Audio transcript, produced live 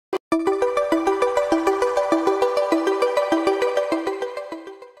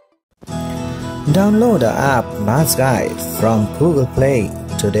Download the app Maths Guide from Google Play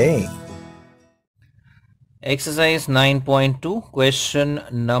today. Exercise 9.2, question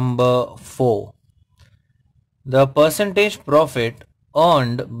number 4. The percentage profit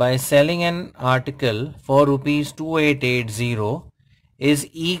earned by selling an article for rupees 2880 is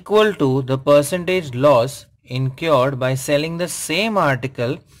equal to the percentage loss incurred by selling the same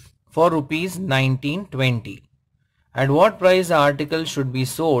article for rupees 1920. At what price the article should be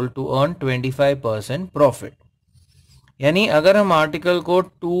sold to earn 25% profit? यानी अगर हम article को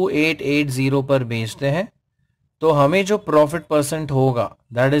 2880 पर बेचते हैं तो हमें जो प्रॉफिट परसेंट होगा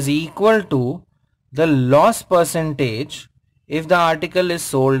that is equal to the loss percentage if the article is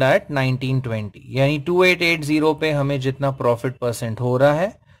sold at 1920. यानी 2880 पे हमें जितना प्रॉफिट परसेंट हो रहा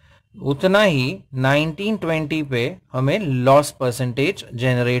है उतना ही 1920 पे हमें लॉस परसेंटेज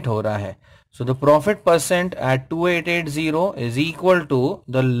जनरेट हो रहा है. So the profit percent at 2880 is equal to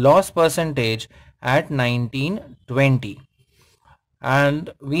the loss percentage at 1920. And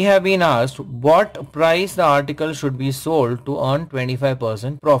we have been asked what price the article should be sold to earn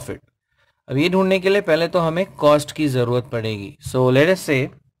 25% profit. अब ये ढूंढने के लिए पहले तो हमें कॉस्ट की जरूरत पड़ेगी. So let us say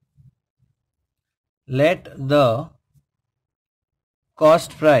let the cost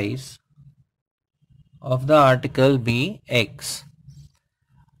price of the article be X.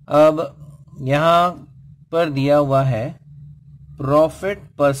 अब यहां पर दिया हुआ है profit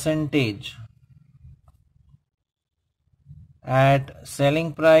percentage at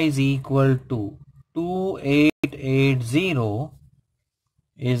selling price equal to 2880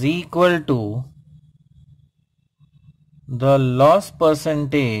 is equal to the loss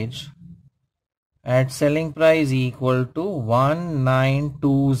percentage at selling price equal to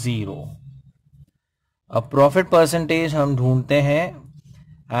 1920. अब profit percentage हम ढूंढते हैं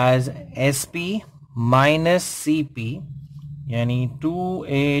as SP minus CP यानी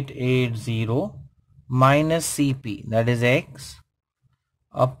 2880 minus CP that is X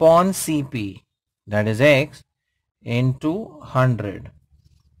upon CP that is X into 100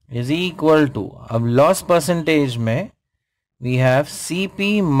 is equal to, अब loss percentage में we have CP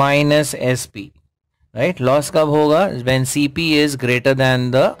minus SP, right? Loss कब होगा? when CP is greater than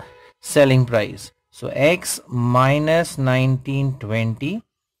the selling price. So X minus 1920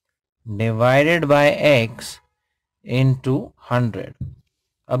 divided by X into 100.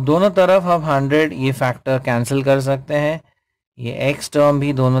 अब दोनों तरफ हम 100 ये factor cancel कर सकते हैं. ये X टर्म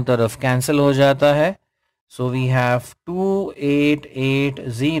भी दोनों तरफ कैंसिल हो जाता है. So we have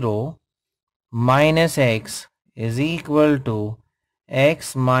 2880 minus X is equal to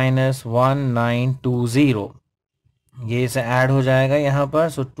X minus 1920. ये से ऐड हो जाएगा यहाँ पर.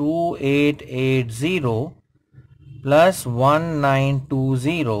 सो 2880 plus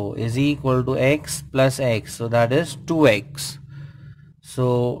 1920 is equal to X plus X, so that is 2X. So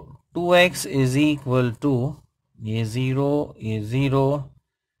 2X is equal to ये 0,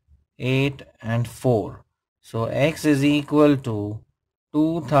 8 and 4. So X is equal to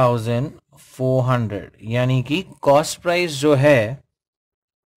 2400. यानी कि cost price जो है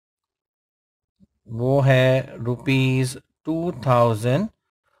वो है रुपीज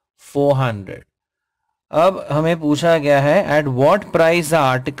 2400. अब हमें पूछा गया है at what price the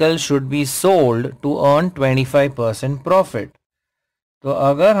article should be sold to earn 25% profit. तो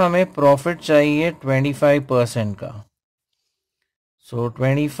अगर हमें प्रॉफिट चाहिए 25% का, सो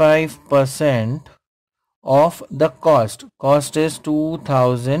 25% of the cost is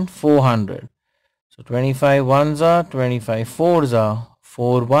 2400. So 25 ones are 25 fours are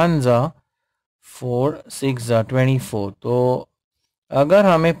 4 ones are 4 6 are 24. तो अगर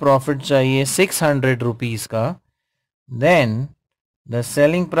हमें प्रॉफिट चाहिए 600 रुपीज का, then the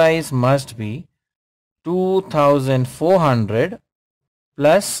selling price must be 2400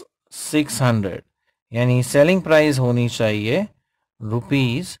 plus 600. यानी सेलिंग प्राइस होनी चाहिए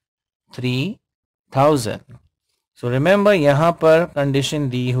रुपीज 3000. सो रिमेंबर यहाँ पर कंडीशन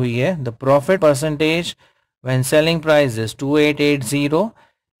दी हुई है the profit percentage when selling price is 2880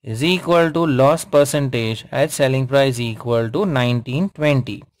 is equal to loss percentage at selling price equal to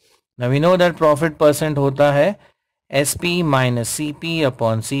 1920. Now we know that profit percent होता है SP minus CP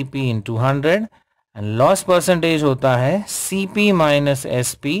upon CP into 100 and loss percentage होता है CP minus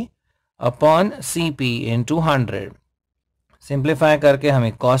SP upon CP into 100. Simplify करके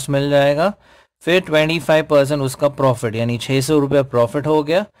हमें cost मिल जाएगा. फिर 25% उसका profit यानी 600 रुपया प्रॉफिट हो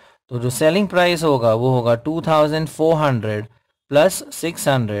गया. तो जो सेलिंग प्राइस होगा वो होगा 2400 plus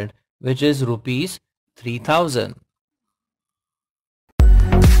 600 which is rupees 3000.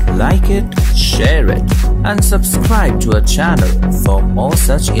 Like it, share it and subscribe to our channel for more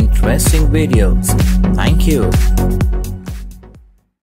such interesting videos. Thank you.